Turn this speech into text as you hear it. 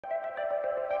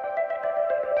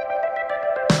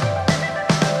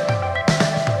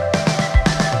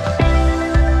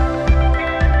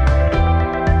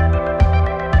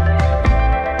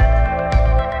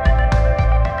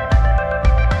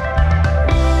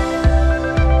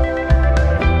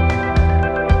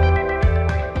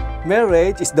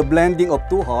Marriage is the blending of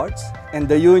two hearts and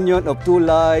the union of two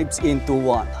lives into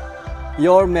one.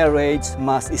 Your marriage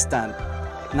must stand,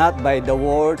 not by the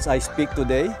words I speak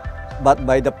today, but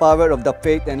by the power of the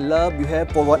faith and love you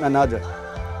have for one another.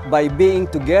 By being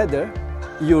together,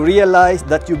 you realize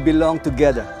that you belong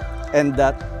together and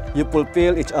that you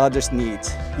fulfill each other's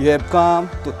needs. You have come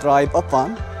to thrive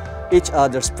upon each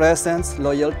other's presence,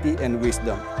 loyalty, and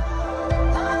wisdom.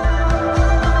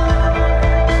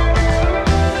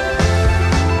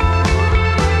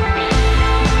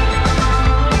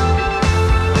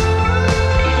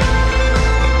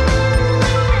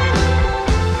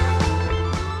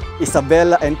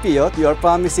 Izabela and Piotr, you are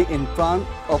promising in front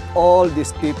of all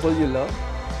these people you love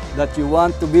that you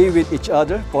want to be with each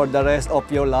other for the rest of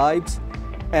your lives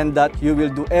and that you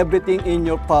will do everything in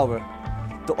your power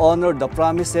to honor the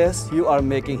promises you are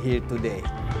making here today.